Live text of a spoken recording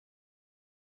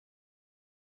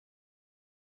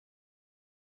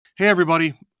Hey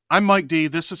everybody, I'm Mike D.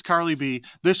 This is Carly B.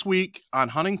 This week on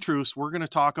Hunting Truce, we're going to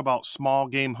talk about small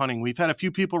game hunting. We've had a few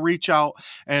people reach out,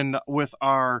 and with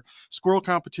our squirrel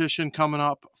competition coming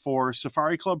up for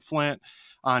Safari Club Flint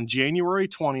on January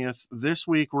 20th, this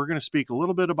week we're going to speak a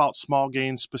little bit about small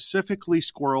game, specifically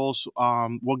squirrels.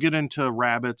 We'll get into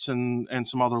rabbits and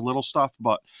some other little stuff,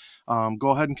 but go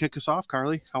ahead and kick us off,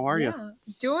 Carly. How are you?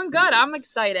 Doing good. I'm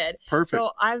excited. Perfect. So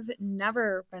I've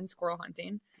never been squirrel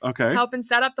hunting. Okay. Helping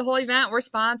set up the whole event. We're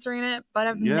sponsoring it, but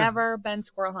I've never been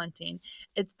squirrel hunting.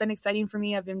 It's been exciting for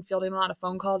me. I've been fielding a lot of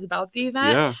phone calls about the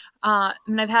event. Yeah.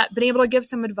 And I've been able to give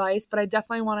some advice, but I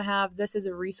definitely want to have this as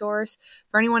a resource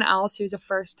for anyone else who's a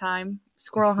first-time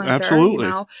squirrel hunter. Absolutely.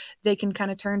 You know, they can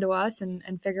kind of turn to us and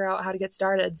figure out how to get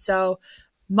started. So,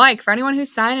 Mike, for anyone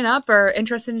who's signing up or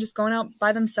interested in just going out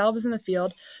by themselves in the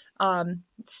field,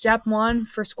 step one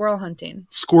for squirrel hunting.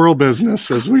 Squirrel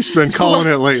business, as we've been calling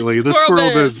it lately. The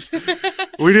squirrel business.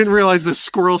 We didn't realize this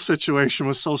squirrel situation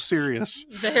was so serious.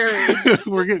 Very.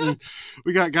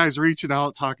 We got guys reaching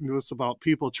out, talking to us about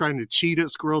people trying to cheat at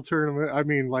squirrel tournament. I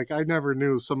mean, like, I never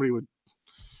knew somebody would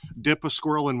dip a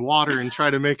squirrel in water and try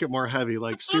to make it more heavy.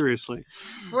 Like, seriously.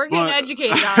 We're getting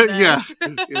educated on this.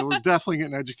 Yeah, we're definitely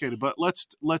getting educated. But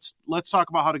let's talk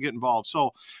about how to get involved.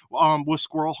 So with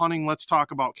squirrel hunting, let's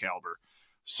talk about caliber.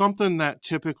 Something that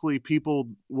typically people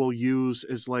will use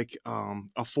is like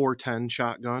a 410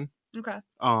 shotgun. Okay.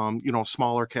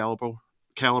 Smaller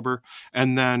caliber.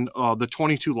 And then the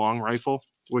 22 long rifle,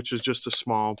 which is just a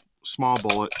small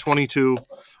bullet. 22.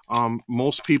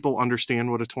 Most people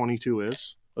understand what a 22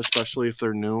 is, especially if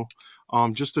they're new.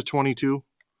 Just a 22.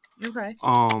 Okay.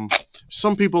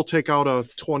 Some people take out a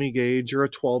 20 gauge or a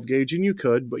 12 gauge, and you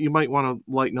could, but you might want to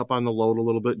lighten up on the load a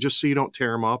little bit just so you don't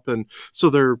tear them up, and so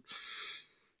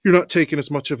you're not taking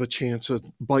as much of a chance of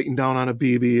biting down on a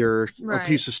BB or a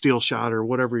piece of steel shot or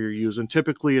whatever you're using.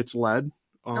 Typically, it's lead.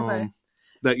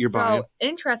 That you're buying.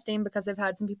 Interesting, because I've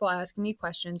had some people asking me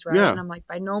questions, right? Yeah. And I'm like,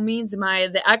 by no means am I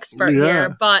the expert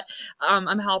here, but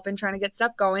I'm helping, trying to get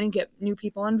stuff going and get new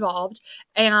people involved.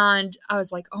 And I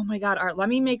was like, oh my God, Art, let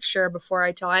me make sure before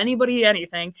I tell anybody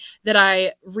anything that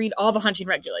I read all the hunting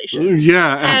regulations.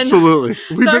 Yeah, absolutely.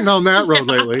 We've been down that road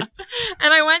lately.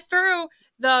 And I went through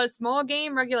the small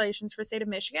game regulations for the state of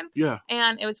Michigan. Yeah.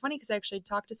 And it was funny because I actually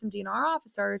talked to some DNR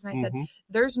officers and I said,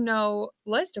 there's no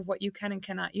list of what you can and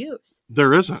cannot use.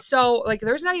 There isn't. So, like,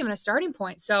 there's not even a starting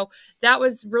point. So that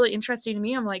was really interesting to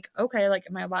me. I'm like, okay, like,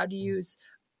 am I allowed to use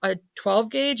a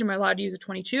 12 gauge? Am I allowed to use a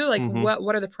 22? Like,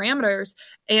 what are the parameters?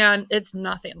 And it's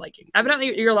nothing. Like,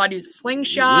 evidently you're allowed to use a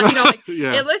slingshot. You know, like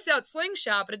it lists out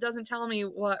slingshot, but it doesn't tell me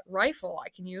what rifle I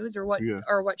can use or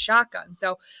what shotgun.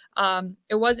 So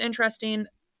it was interesting.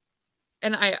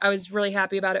 And I was really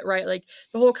happy about it, right? Like,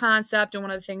 the whole concept, and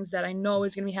one of the things that I know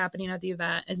is going to be happening at the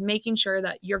event is making sure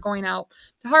that you're going out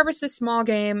to harvest this small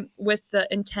game with the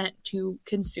intent to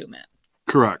consume it.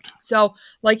 Correct. So,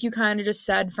 like you kind of just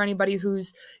said, for anybody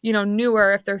who's,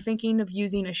 newer, if they're thinking of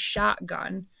using a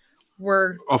shotgun,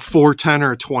 a 410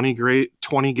 or a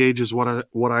 20 gauge is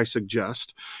what I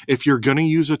suggest. If you're going to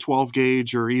use a 12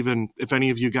 gauge, or even if any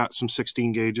of you got some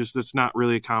 16 gauges, that's not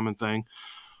really a common thing.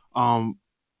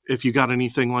 If you got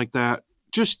anything like that,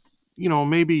 just,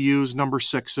 maybe use number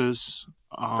 6s.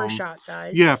 For shot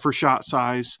size. Yeah, for shot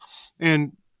size.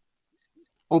 And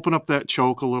open up that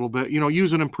choke a little bit.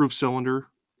 Use an improved cylinder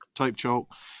type choke,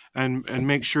 and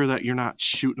make sure that you're not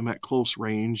shooting them at close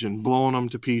range and blowing them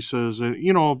to pieces. And,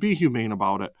 be humane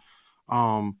about it.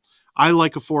 I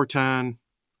like a 410.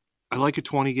 I like a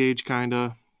 20 gauge kind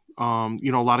of. A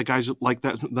lot of guys like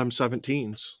them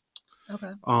 17s.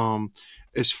 Okay.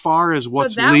 As far as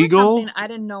what's that legal, was something I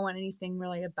didn't know anything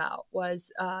really about.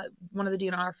 Was one of the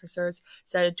DNR officers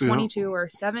said a 22 or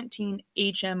 17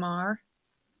 HMR.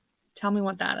 Tell me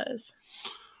what that is.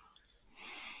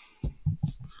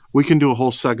 We can do a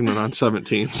whole segment on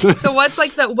 17s. So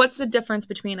what's the difference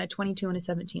between a 22 and a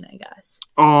 17? I guess.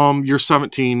 Your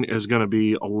 17 is going to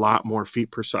be a lot more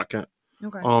feet per second.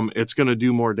 Okay. It's going to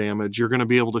do more damage. You're going to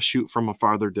be able to shoot from a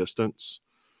farther distance.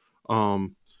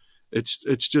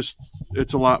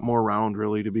 It's a lot more round,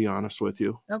 really, to be honest with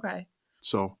you. Okay.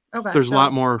 So there's a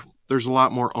lot more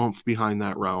oomph behind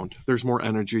that round. There's more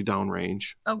energy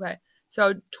downrange. Okay.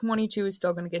 So 22 is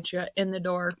still going to get you in the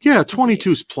door. Yeah,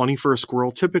 22 is plenty for a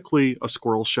squirrel. Typically, a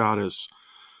squirrel shot is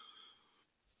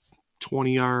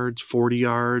 20 yards, 40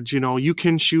 yards. You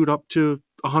can shoot up to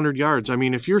 100 yards. I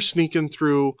mean, if you're sneaking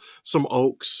through some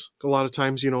oaks, a lot of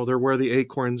times, they're where the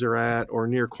acorns are at or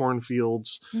near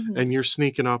cornfields, and you're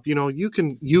sneaking up, you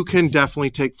can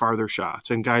definitely take farther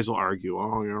shots. And guys will argue,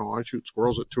 oh, I shoot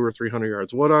squirrels at 200 or 300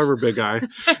 yards, whatever, big guy.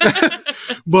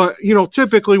 But,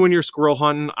 typically when you're squirrel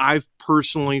hunting, I've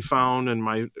personally found,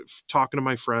 and talking to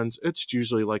my friends, it's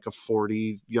usually like a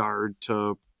 40 yard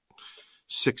to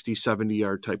 60, 70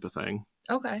 yard type of thing.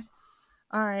 Okay.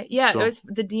 All right. Yeah, so, it was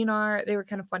the DNR. They were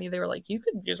kind of funny. They were like, you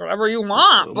could use whatever you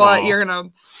want, but you're going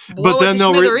to blow it to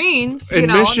smithereens. In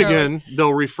Michigan,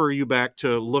 they'll refer you back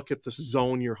to look at the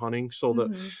zone you're hunting. So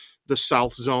the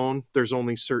south zone, there's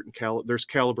only certain there's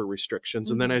caliber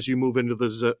restrictions. And then as you move into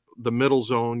the middle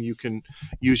zone, you can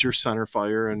use your center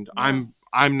fire. And I'm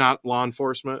not law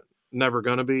enforcement, never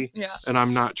going to be. Yeah. And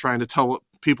I'm not trying to tell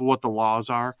people what the laws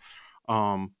are.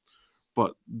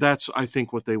 But that's, I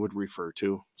think, what they would refer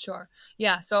to. Sure.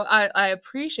 Yeah. So I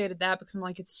appreciated that because I'm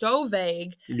like, it's so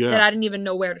vague that I didn't even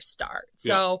know where to start.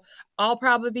 So I'll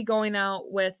probably be going out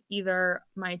with either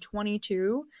my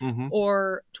 22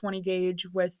 or 20 gauge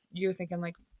with, you're thinking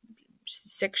like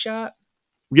 6-shot?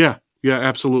 Yeah. Yeah,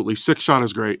 absolutely. 6-shot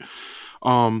is great.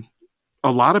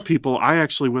 A lot of people, I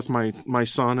actually, with my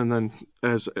son, and then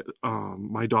as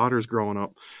my daughter's growing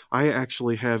up, I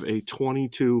actually have a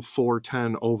 22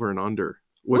 410 over and under,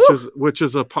 which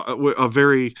is a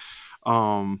very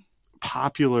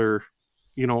popular,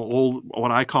 old,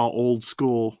 what I call old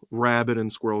school rabbit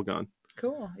and squirrel gun.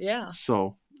 Cool. Yeah.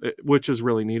 So, which is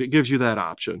really neat. It gives you that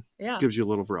option. Yeah. Gives you a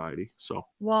little variety. So.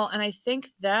 Well, and I think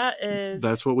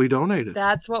that's what we donated.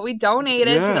 That's what we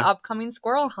donated to the upcoming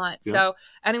squirrel hunt. Yeah. So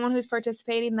anyone who's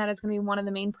participating, that is going to be one of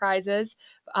the main prizes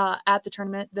at the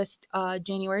tournament this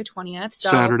January 20th. So,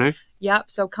 Saturday.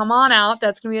 Yep. So come on out.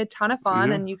 That's going to be a ton of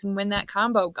fun, and you can win that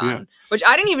combo gun, which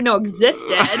I didn't even know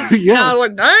existed. And I was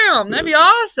like, damn, that'd be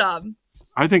awesome.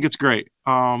 I think it's great.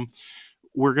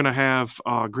 We're going to have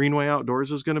Greenway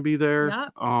Outdoors is going to be there.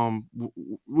 Yeah.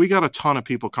 We got a ton of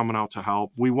people coming out to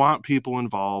help. We want people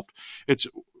involved.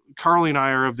 Carly and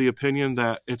I are of the opinion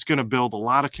that it's going to build a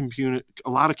lot of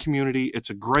community. It's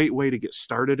a great way to get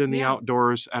started in the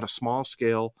outdoors at a small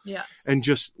scale. Yes. And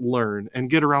just learn and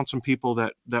get around some people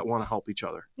that want to help each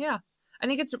other. Yeah. I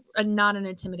think it's not an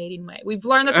intimidating way. We've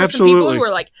learned that there's some people who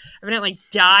are like evidently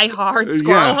die-hard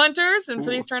squirrel hunters and for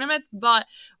these tournaments, but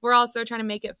we're also trying to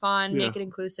make it fun, make it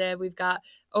inclusive. We've got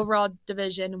overall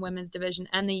division, women's division,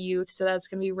 and the youth, so that's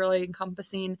going to be really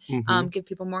encompassing, give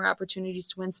people more opportunities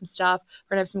to win some stuff.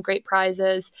 We're going to have some great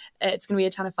prizes. It's going to be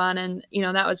a ton of fun, and,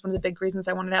 that was one of the big reasons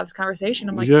I wanted to have this conversation.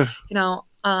 I'm like,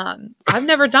 I've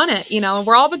never done it.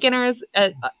 We're all beginners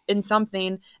in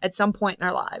something at some point in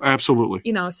our lives. Absolutely.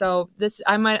 So this,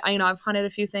 I've hunted a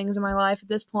few things in my life at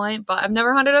this point, but I've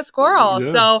never hunted a squirrel.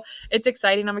 Yeah. So it's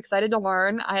exciting. I'm excited to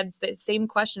learn. I had the same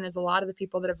question as a lot of the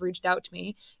people that have reached out to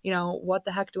me, what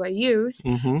the heck do I use?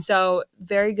 So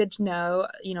very good to know,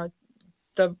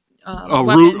 the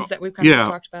weapons that we've kind of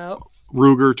talked about.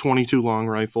 Ruger 22 long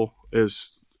rifle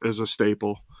is a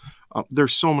staple.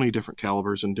 There's so many different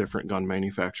calibers and different gun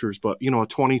manufacturers, but a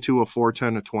 22, a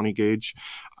 410, a 20 gauge,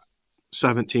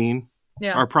 17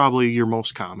 are probably your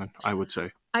most common, I would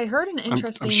say. I heard an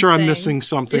interesting I'm sure thing. I'm missing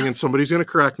something and somebody's going to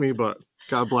correct me, but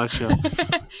God bless you.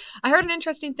 I heard an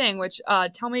interesting thing, which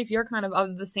tell me if you're kind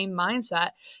of the same mindset,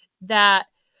 that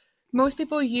most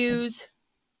people use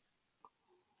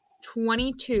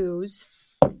 22s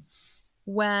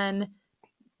when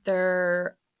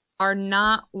there are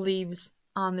not leaves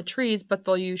on the trees, but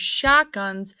they'll use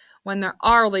shotguns when there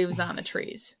are leaves on the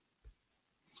trees.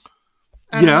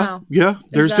 Yeah.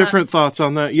 There's different thoughts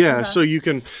on that. Yeah. Okay. So you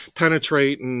can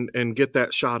penetrate and get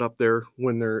that shot up there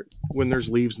when there's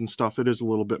leaves and stuff. It is a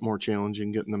little bit more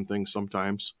challenging getting them things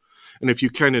sometimes. And if you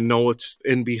kind of know it's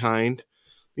in behind,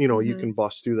 you can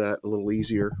bust through that a little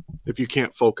easier if you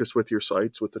can't focus with your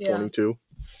sights with the 22.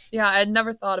 Yeah, I had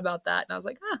never thought about that. And I was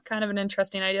like, kind of an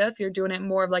interesting idea if you're doing it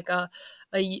more of like a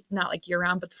not like year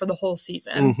round, but for the whole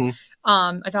season.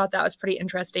 I thought that was pretty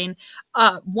interesting.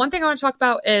 One thing I want to talk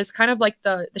about is kind of like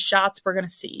the shots we're going to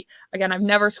see. Again, I've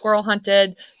never squirrel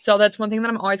hunted. So that's one thing that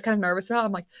I'm always kind of nervous about.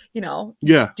 I'm like,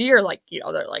 deer, like,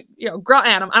 they're like, grunt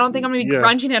at them. I don't think I'm going to be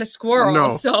grunting at a squirrel.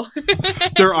 No. So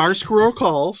there are squirrel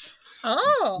calls.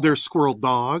 Oh, there's squirrel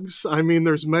dogs. I mean,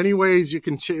 there's many ways you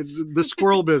can the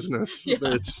squirrel business.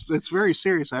 It's very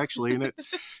serious actually, and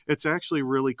it's actually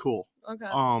really cool. Okay.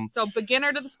 So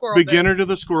beginner to the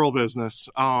squirrel business.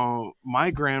 My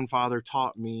grandfather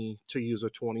taught me to use a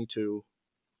 22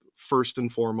 first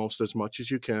and foremost as much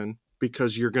as you can,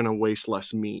 because you're going to waste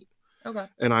less meat. Okay.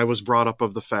 And I was brought up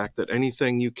of the fact that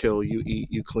anything you kill, you eat,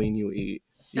 you clean, you eat.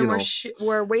 And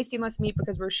we're wasting less meat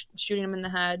because we're shooting them in the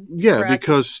head. Yeah, correct?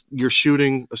 Because you're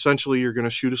shooting, essentially you're going to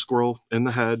shoot a squirrel in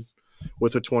the head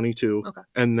with a 22. Okay.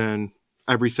 And then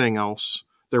everything else,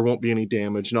 there won't be any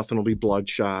damage. Nothing will be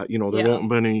bloodshot. There won't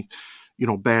be any,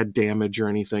 bad damage or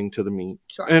anything to the meat.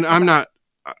 Sure. And I'm not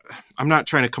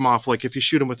trying to come off like if you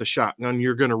shoot them with a shotgun,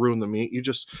 you're going to ruin the meat.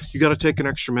 You got to take an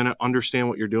extra minute, understand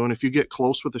what you're doing. If you get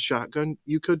close with a shotgun,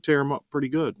 you could tear them up pretty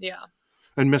good. Yeah.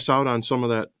 And miss out on some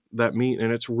of that meat.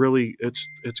 And it's really, it's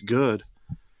good.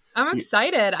 I'm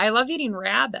excited. I love eating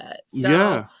rabbit. So,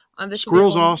 yeah.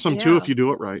 Squirrel's awesome too if you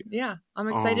do it right. Yeah. I'm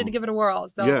excited to give it a whirl.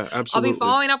 So yeah, absolutely. I'll be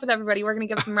following up with everybody. We're going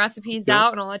to give some recipes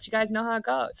out, and I'll let you guys know how it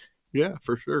goes. Yeah,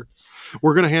 for sure.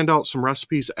 We're going to hand out some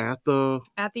recipes at the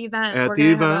event. We're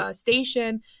going to have a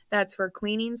station that's for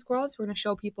cleaning squirrels. We're going to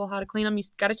show people how to clean them. You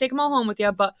got to take them all home with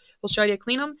you, but we'll show you how to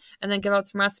clean them and then give out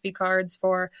some recipe cards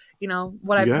for,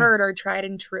 what I've heard are tried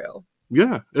and true.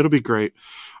 Yeah, it'll be great.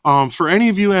 For any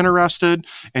of you interested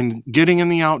in getting in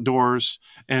the outdoors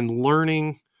and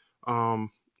learning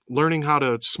how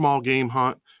to small game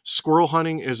hunt, squirrel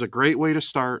hunting is a great way to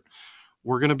start.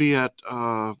 We're going to be at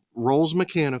Rolls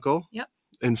Mechanical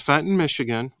in Fenton,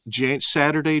 Michigan,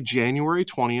 Saturday, January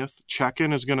 20th.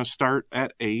 Check-in is going to start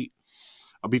at 8,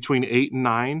 between 8 and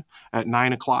 9. At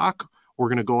 9 o'clock, we're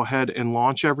going to go ahead and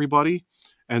launch everybody.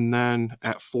 And then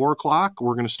at 4 o'clock,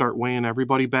 we're going to start weighing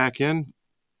everybody back in.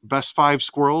 Best 5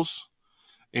 squirrels.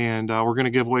 And we're going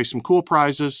to give away some cool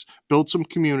prizes, build some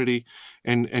community,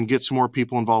 and get some more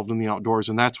people involved in the outdoors.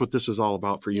 And that's what this is all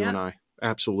about for you and I.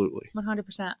 Absolutely.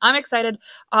 100%. I'm excited.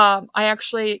 I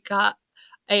actually got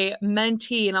a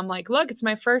mentee, and I'm like, look, it's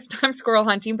my first time squirrel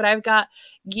hunting, but I've got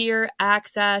gear,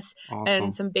 access,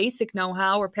 and some basic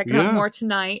know-how. We're picking up more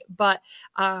tonight, but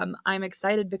I'm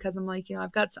excited because I'm like,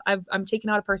 I'm taking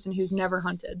out a person who's never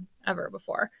hunted ever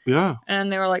before. Yeah.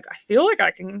 And they were like, I feel like I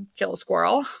can kill a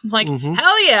squirrel. I'm like,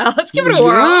 hell yeah, let's give it a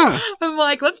whirl. Yeah. I'm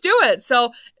like, let's do it.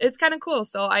 So it's kind of cool.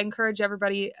 So I encourage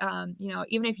everybody,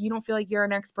 even if you don't feel like you're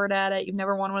an expert at it, you've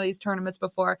never won one of these tournaments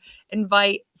before,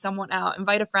 invite someone out,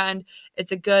 invite a friend.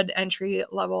 It's a good entry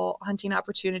level hunting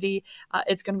opportunity.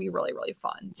 It's going to be really, really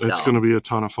fun. So, it's going to be a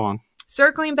ton of fun.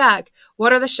 Circling back,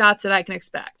 what are the shots that I can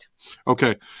expect?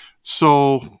 Okay.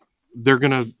 So they're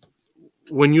going to,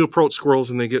 when you approach squirrels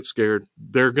and they get scared,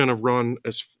 they're going to run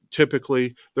they're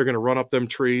going to run up them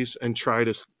trees and try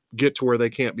to get to where they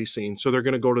can't be seen. So they're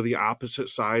going to go to the opposite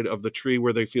side of the tree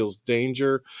where they feel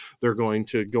danger. They're going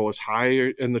to go as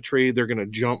high in the tree. They're going to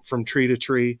jump from tree to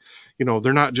tree.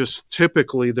 They're not just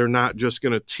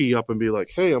going to tee up and be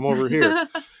like, hey, I'm over here.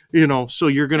 So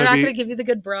you're going to not going to give you the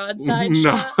good broadside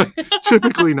shot. No,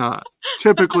 typically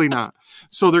not.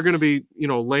 So they're going to be,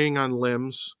 laying on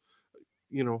limbs,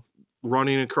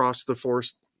 running across the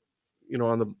forest,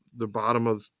 on the bottom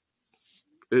of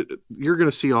it. You're going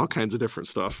to see all kinds of different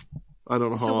stuff. I don't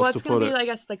know how else to put it. So what's going to be, I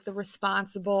guess, like the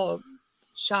responsible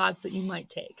shots that you might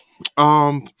take?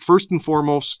 First and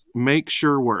foremost, make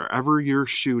sure wherever you're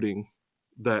shooting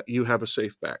that you have a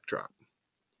safe backdrop,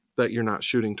 that you're not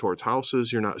shooting towards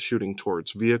houses, you're not shooting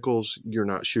towards vehicles, you're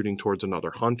not shooting towards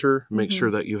another hunter. Make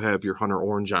sure that you have your hunter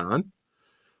orange on.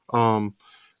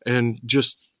 And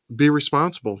just be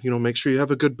responsible. Make sure you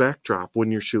have a good backdrop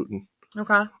when you're shooting.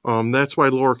 Okay. That's why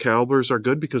lower calibers are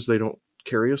good, because they don't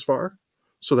carry as far.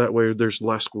 So that way there's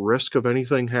less risk of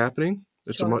anything happening.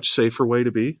 It's a much safer way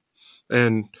to be.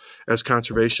 And as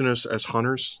conservationists, as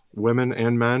hunters, women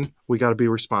and men, we got to be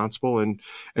responsible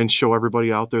and show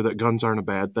everybody out there that guns aren't a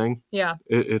bad thing. Yeah.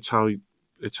 It's how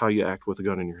you act with a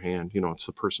gun in your hand. It's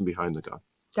the person behind the gun.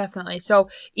 Definitely. So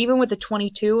even with the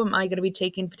 22, am I going to be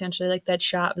taking potentially like that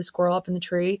shot of the squirrel up in the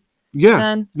tree? Yeah.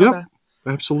 Then? Yep. Okay.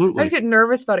 Absolutely. I just get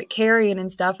nervous about it carrying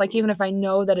and stuff. Like even if I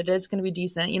know that it is going to be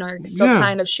decent, you're still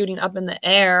kind of shooting up in the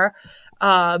air.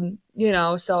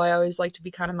 So I always like to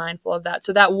be kind of mindful of that.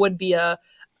 So that would be a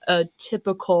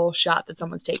typical shot that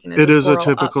someone's taking. It is a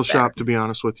typical shot, to be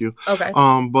honest with you. Okay.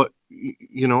 But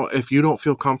if you don't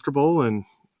feel comfortable and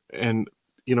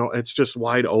it's just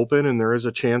wide open and there is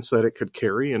a chance that it could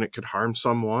carry and it could harm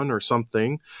someone or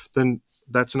something, then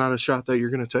that's not a shot that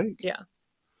you're going to take. Yeah.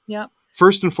 Yep.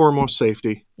 First and foremost,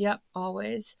 safety. Yep.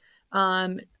 Always.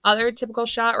 Other typical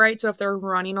shot, right? So if they're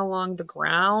running along the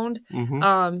ground,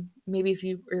 maybe if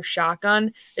you're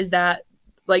shotgun, is that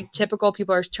like typical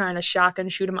people are trying to shotgun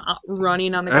shoot them out,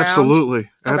 running on the ground? Absolutely. Okay.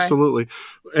 Absolutely.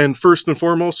 And first and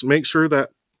foremost, make sure that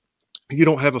you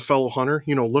don't have a fellow hunter,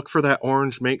 look for that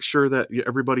orange, make sure that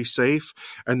everybody's safe,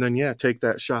 and then, take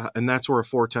that shot. And that's where a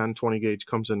 410 20 gauge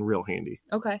comes in real handy.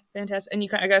 Okay. Fantastic. And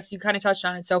I guess you kind of touched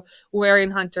on it. So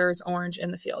wearing hunter's orange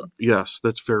in the field. Yes,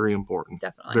 that's very important.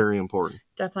 Definitely. Very important.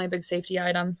 Definitely a big safety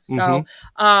item. So,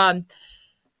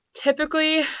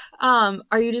 Typically,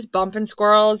 are you just bumping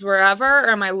squirrels wherever, or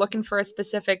am I looking for a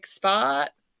specific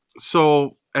spot?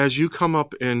 So as you come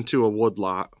up into a wood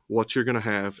lot, what you're going to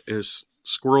have is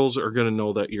squirrels are going to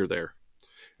know that you're there.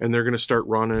 And they're going to start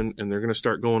running, and they're going to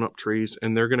start going up trees,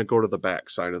 and they're going to go to the back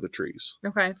side of the trees.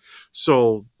 Okay.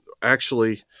 So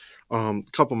actually, a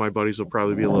couple of my buddies will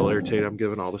probably be a little irritated. I'm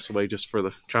giving all this away just for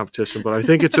the competition, but I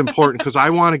think it's important because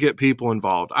I want to get people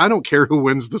involved. I don't care who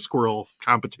wins the squirrel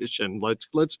competition.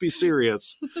 Let's be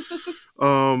serious.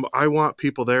 I want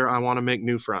people there. I want to make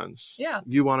new friends. Yeah.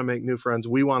 You want to make new friends.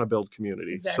 We want to build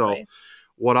community. Exactly. So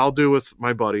what I'll do with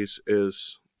my buddies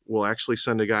is we'll actually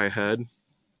send a guy ahead,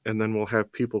 and then we'll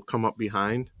have people come up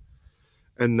behind.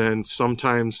 And then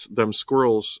sometimes them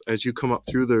squirrels, as you come up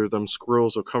through there, them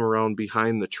squirrels will come around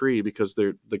behind the tree because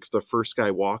they're the first guy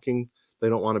walking. They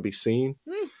don't want to be seen.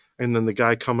 And then the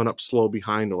guy coming up slow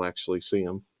behind will actually see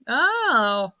them.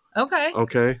 Oh, okay.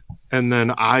 Okay. And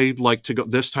then I like to go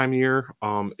this time of year.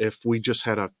 If we just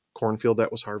had a cornfield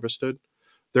that was harvested,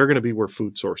 they're going to be where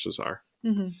food sources are.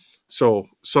 Mm-hmm. So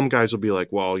some guys will be like,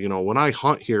 well, when I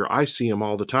hunt here, I see them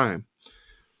all the time.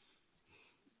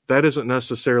 That isn't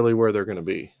necessarily where they're going to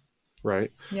be, right?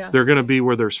 Yeah. They're going to be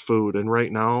where there's food. And right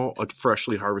now, a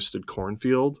freshly harvested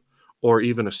cornfield or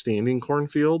even a standing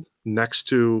cornfield next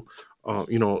to,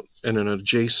 in an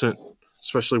adjacent,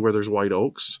 especially where there's white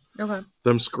oaks, Okay.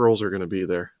 them squirrels are going to be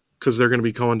there because they're going to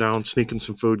be going down, sneaking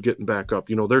some food, getting back up.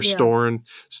 They're storing,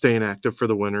 staying active for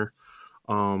the winter.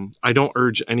 I don't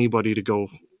urge anybody to go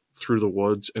through the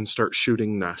woods and start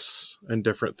shooting nests and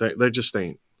different things. They just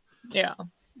ain't. Yeah.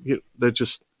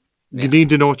 You need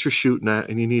to know what you're shooting at,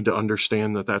 and you need to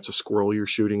understand that that's a squirrel you're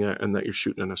shooting at and that you're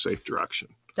shooting in a safe direction.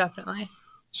 Definitely.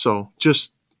 So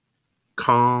just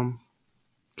calm,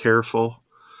 careful,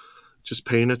 just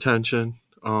paying attention.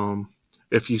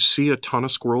 If you see a ton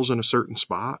of squirrels in a certain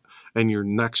spot and you're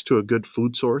next to a good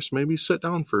food source, maybe sit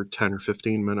down for 10 or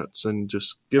 15 minutes and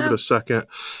just give it a second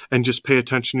and just pay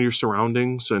attention to your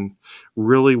surroundings and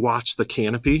really watch the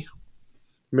canopy.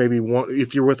 Maybe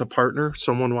if you're with a partner,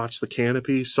 someone watch the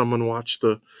canopy, someone watch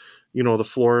the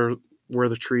floor where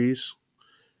the trees,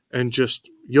 and just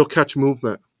you'll catch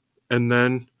movement, and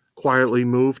then quietly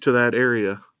move to that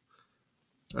area,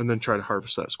 and then try to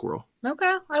harvest that squirrel.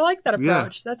 Okay, I like that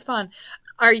approach. Yeah. That's fun.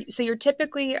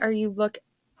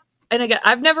 And again,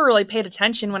 I've never really paid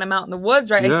attention when I'm out in the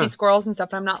woods, right? Yeah. I see squirrels and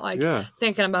stuff, and I'm not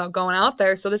thinking about going out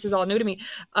there. So this is all new to me.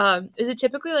 Is it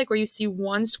typically like where you see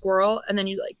one squirrel and then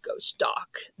you like go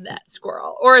stalk that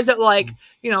squirrel? Or is it like,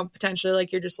 potentially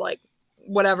like you're just like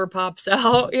whatever pops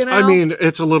out, I mean,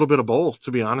 it's a little bit of both,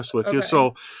 to be honest with you.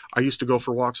 So I used to go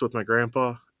for walks with my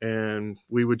grandpa, and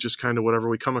we would just kind of whatever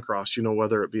we come across,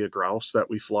 whether it be a grouse that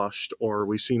we flushed or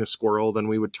we seen a squirrel, then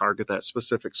we would target that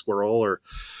specific squirrel. Or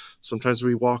sometimes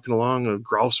we walking along, a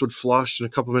grouse would flush, and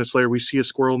a couple minutes later we see a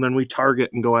squirrel, and then we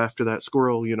target and go after that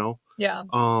squirrel, Yeah.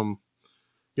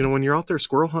 When you're out there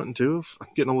squirrel hunting too, I'm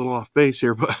getting a little off base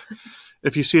here, but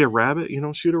if you see a rabbit,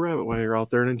 shoot a rabbit while you're out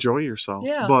there and enjoy yourself.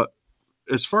 Yeah. But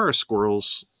as far as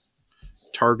squirrels,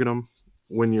 target them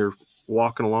when you're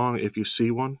walking along. If you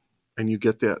see one and you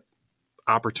get that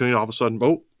opportunity, all of a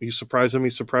sudden, you surprise him, he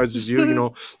surprises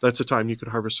you, that's a time you could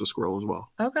harvest a squirrel as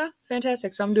well. Okay,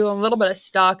 fantastic. So I'm doing a little bit of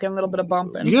stalking, a little bit of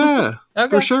bumping. Yeah,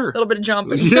 okay. For sure. A little bit of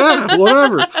jumping. Yeah,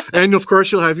 whatever. And of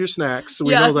course you'll have your snacks, so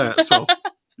we know that. So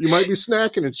you might be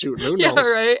snacking and shooting, who knows? Yeah,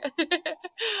 right.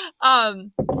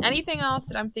 Anything else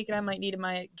that I'm thinking I might need in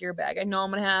my gear bag? I know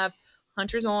I'm going to have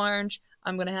Hunter's Orange.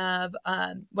 I'm going to have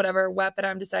whatever weapon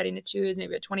I'm deciding to choose,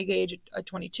 maybe a 20 gauge, a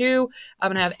 22. I'm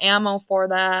going to have ammo for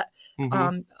that,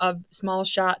 of small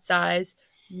shot size.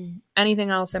 Anything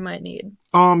else I might need?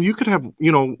 You could have,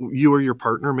 you or your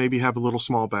partner maybe have a little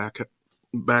small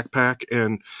backpack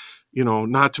and,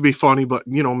 not to be funny, but,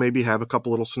 maybe have a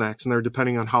couple little snacks in there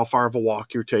depending on how far of a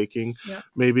walk you're taking. Yeah.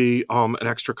 Maybe an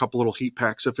extra couple little heat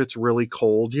packs if it's really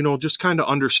cold, just kind of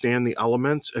understand the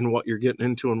elements and what you're getting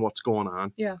into and what's going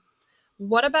on. Yeah.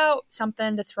 What about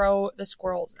something to throw the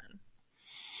squirrels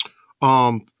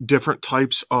in? Different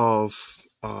types of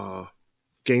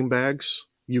game bags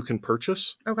you can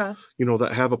purchase. Okay.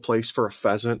 That have a place for a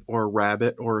pheasant or a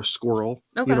rabbit or a squirrel.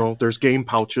 Okay. There's game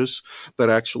pouches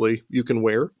that actually you can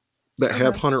wear that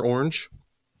have Hunter Orange.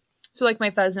 So like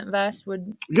my pheasant vest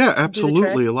would. Yeah,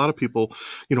 absolutely. A lot of people,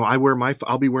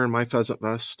 I'll be wearing my pheasant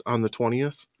vest on the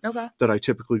 20th. Okay. That I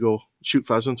typically go shoot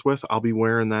pheasants with. I'll be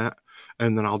wearing that,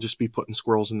 and then I'll just be putting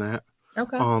squirrels in that.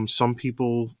 Okay. Some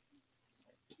people,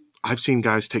 I've seen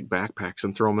guys take backpacks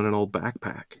and throw them in an old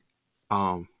backpack.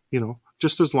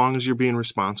 Just as long as you're being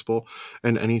responsible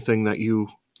and anything that you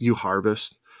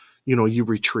harvest, you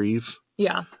retrieve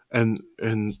Yeah. And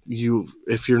you,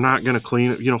 if you're not going to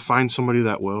clean it, find somebody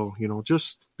that will,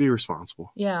 just be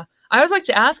responsible. Yeah. I always like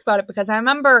to ask about it because I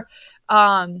remember,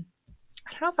 I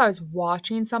don't know if I was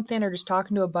watching something or just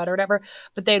talking to a bud or whatever,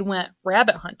 but they'd went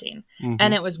rabbit hunting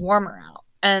and it was warmer out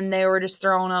and they were just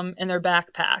throwing them in their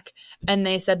backpack. And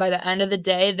they said by the end of the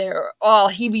day, they were all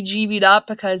heebie-jeebied up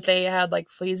because they had like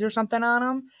fleas or something on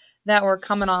them that were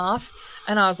coming off.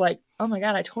 And I was like, oh my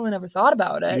God, I totally never thought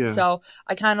about it. Yeah. So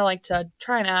I kind of like to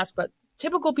try and ask what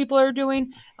typical people are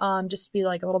doing, just to be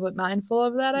like a little bit mindful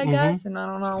of that, I guess. And I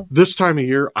don't know. This time of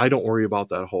year, I don't worry about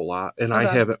that a whole lot. And Okay.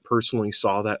 I haven't personally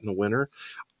saw that in the winter.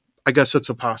 I guess it's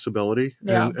a possibility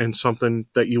and something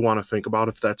that you want to think about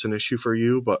if that's an issue for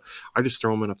you. But I just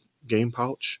throw them in a game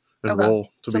pouch and roll,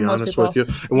 to be honest with you.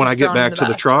 And when I get back to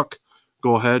the truck,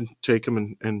 go ahead, take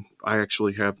them. And I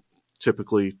actually have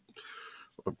typically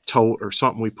a tote or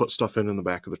something we put stuff in the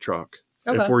back of the truck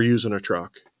if we're using a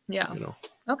truck. Yeah.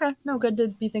 Okay. No, good to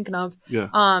be thinking of. Yeah.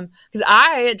 Because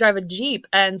I drive a Jeep,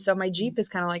 and so my Jeep is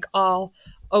kind of like all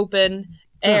open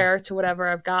air to whatever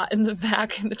I've got in the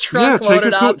back in the truck.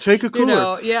 Yeah, take a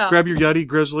cooler. Yeah. Grab your Yeti,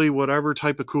 Grizzly, whatever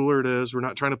type of cooler it is. We're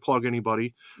not trying to plug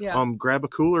anybody. Yeah. Grab a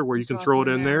cooler where you can throw it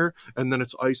in there, and then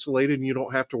it's isolated, and you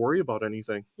don't have to worry about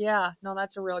anything. Yeah. No,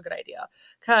 that's a real good idea.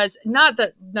 Because not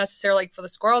that necessarily for the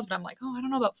squirrels, but I'm like, I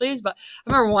don't know about fleas. But I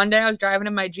remember one day I was driving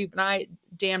in my Jeep, and I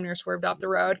damn near swerved off the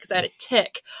road because I had a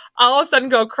tick all of a sudden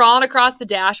go crawling across the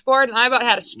dashboard, and I about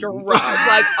had a stroke.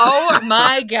 Like, oh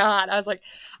my God. I was like,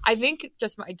 I think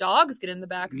just my dogs get in the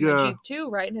back of the Jeep too,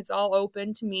 right? And it's all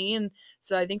open to me. And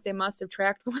so I think they must have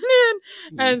tracked one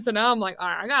in. And so now I'm like, all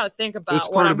right, I got to think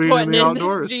about what I'm putting in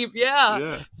this Jeep.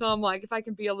 Yeah. So I'm like, if I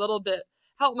can be a little bit,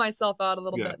 help myself out a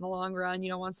little bit in the long run,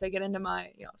 once they get into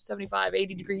my 75,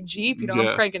 80 degree Jeep,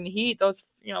 I'm cranking the heat. Those,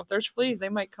 if there's fleas, they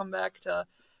might come back to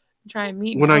try and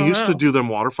meet me. When I used to do them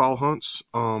waterfowl hunts,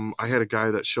 I had a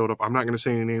guy that showed up. I'm not going to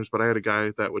say any names, but I had a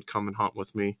guy that would come and hunt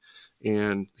with me,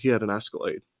 and he had an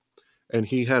Escalade. And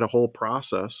he had a whole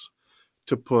process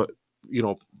to put,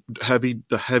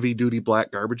 the heavy duty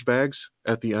black garbage bags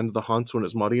at the end of the hunts when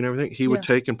it's muddy and everything. He would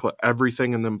take and put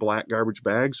everything in them black garbage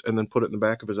bags and then put it in the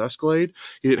back of his Escalade.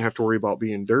 He didn't have to worry about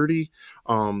being dirty.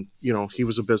 He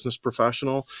was a business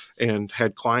professional and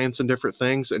had clients and different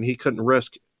things, and he couldn't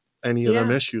risk any of them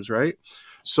issues, right?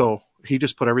 So he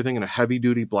just put everything in a heavy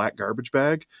duty black garbage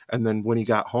bag. And then when he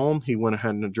got home, he went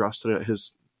ahead and addressed it at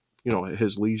his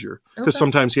leisure, because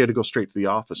sometimes he had to go straight to the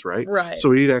office, right?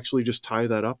 So he'd actually just tie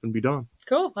that up and be done.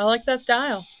 Cool. I like that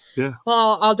style. Yeah.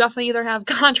 Well, I'll definitely either have a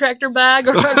contractor bag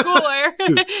or a cooler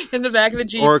in the back of the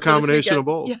Jeep, or a combination of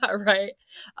both. Yeah, right.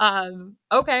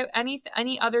 Okay.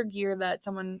 Any other gear that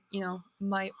someone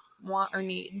might want or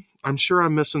need? I'm sure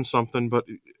I'm missing something, but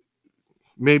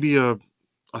maybe a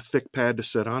thick pad to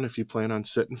sit on if you plan on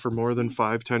sitting for more than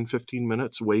 5, 10, 15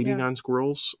 minutes waiting on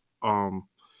squirrels.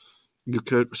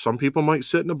 Some people might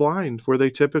sit in a blind where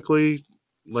they typically,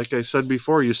 like I said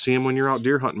before, you see them when you're out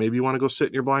deer hunting. Maybe you want to go sit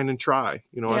in your blind and try.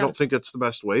 I don't think it's the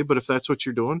best way, but if that's what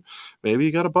you're doing, maybe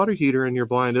you got a butter heater in your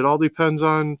blind. It all depends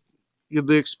on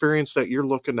the experience that you're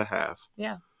looking to have.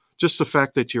 Yeah. Just the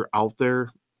fact that you're out there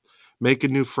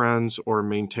making new friends or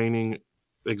maintaining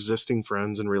existing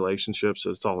friends and relationships,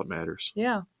 that's all that matters.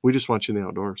 Yeah. We just want you in the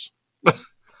outdoors.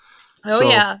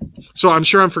 So I'm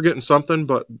sure I'm forgetting something,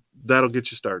 but that'll get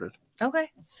you started.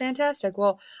 Okay, fantastic.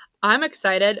 Well, I'm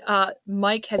excited.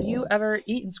 Mike, have you ever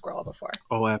eaten squirrel before?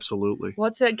 Oh, absolutely.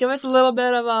 What's it? Give us a little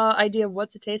bit of an idea of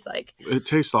what's it taste like. It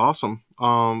tastes awesome. A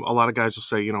lot of guys will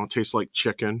say, it tastes like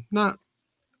chicken.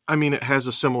 It has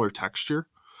a similar texture.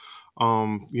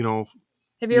 Have you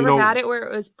ever had it where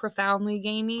it was profoundly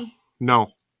gamey?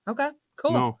 No. Okay,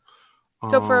 cool. No.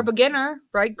 So for a beginner,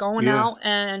 right, going out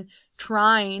and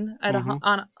trying at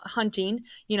on hunting,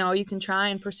 you can try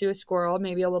and pursue a squirrel,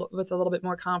 maybe with a little bit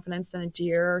more confidence than a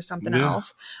deer or something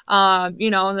else. And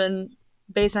then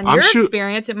based on your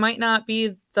experience, it might not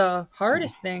be the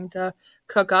hardest thing to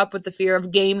cook up with the fear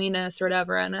of gaminess or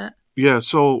whatever in it. Yeah.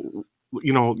 So,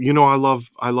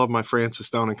 I love my Francis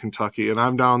down in Kentucky, and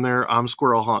I'm down there, I'm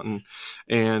squirrel hunting,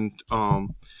 and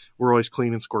we're always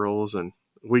cleaning squirrels, and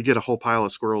we get a whole pile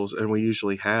of squirrels, and we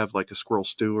usually have like a squirrel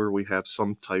stew, or we have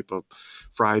some type of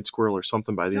fried squirrel or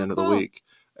something by the end of the week.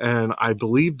 And I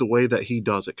believe the way that he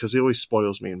does it, because he always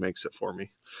spoils me and makes it for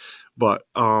me, but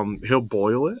he'll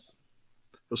boil it.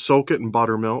 He'll soak it in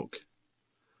buttermilk.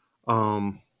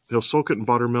 And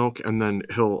then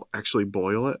he'll actually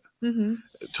boil it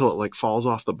until it like falls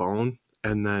off the bone,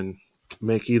 and then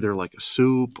make either like a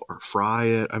soup or fry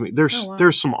it. I mean,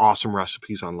 there's some awesome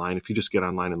recipes online. If you just get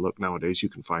online and look nowadays, you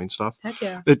can find stuff. Heck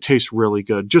yeah. It tastes really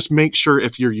good. Just make sure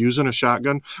if you're using a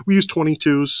shotgun, we use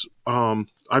 22s.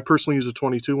 I personally use a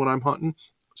 22 when I'm hunting,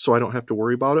 so I don't have to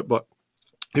worry about it. But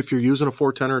if you're using a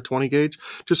 410 or a 20 gauge,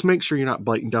 just make sure you're not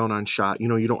biting down on shot. You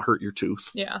know, you don't hurt your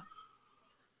tooth. Yeah.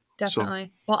 Definitely.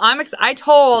 So, well, I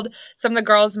told some of the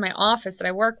girls in my office that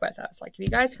I work with, I was like, if you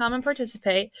guys come and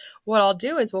participate, what I'll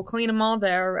do is we'll clean them all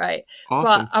there, right?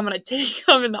 Awesome. But I'm going to take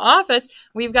them in the office.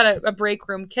 We've got a break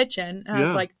room kitchen. And I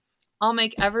was like, I'll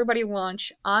make everybody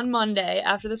lunch on Monday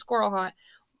after the squirrel hunt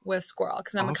with squirrel,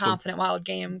 because I'm a confident wild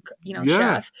game,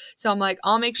 chef. So I'm like,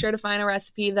 I'll make sure to find a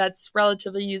recipe that's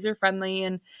relatively user-friendly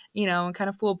and, and kind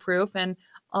of foolproof, and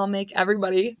I'll make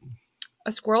everybody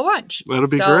a squirrel lunch. That'll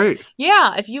be great.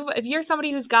 Yeah, if you're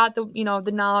somebody who's got the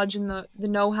the knowledge and the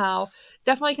know-how,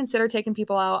 definitely consider taking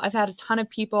people out. I've had a ton of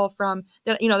people from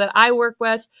that I work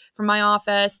with from my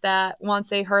office that once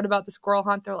they heard about the squirrel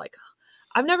hunt, they're like,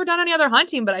 I've never done any other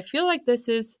hunting, but I feel like this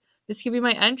could be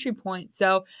my entry point.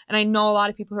 So, and I know a lot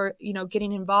of people who are,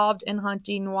 getting involved in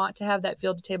hunting want to have that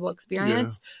field to table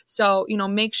experience. Yeah. So,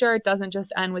 make sure it doesn't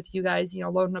just end with you guys,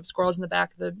 loading up squirrels in the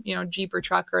back of the, Jeep or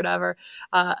truck or whatever.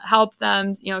 Help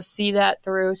them, see that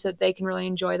through so that they can really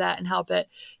enjoy that and help it,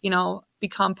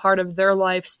 become part of their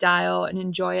lifestyle and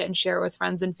enjoy it and share it with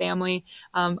friends and family.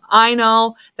 I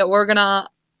know that we're going to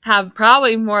have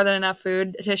probably more than enough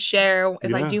food to share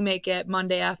if I do make it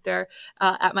Monday after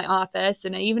at my office.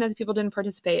 And even if the people didn't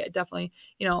participate, I definitely,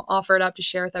 offer it up to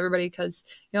share with everybody, because,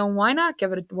 why not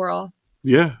give it a whirl?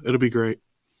 Yeah, it'll be great.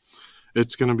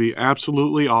 It's going to be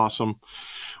absolutely awesome.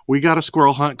 We got a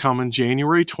squirrel hunt coming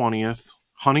January 20th.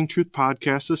 Hunting Truth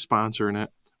Podcast is sponsoring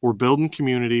it. We're building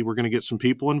community. We're going to get some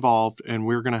people involved, and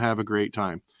we're going to have a great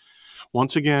time.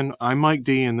 Once again, I'm Mike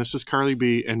D, and this is Carly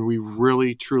B, and we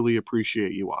really, truly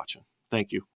appreciate you watching.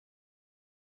 Thank you.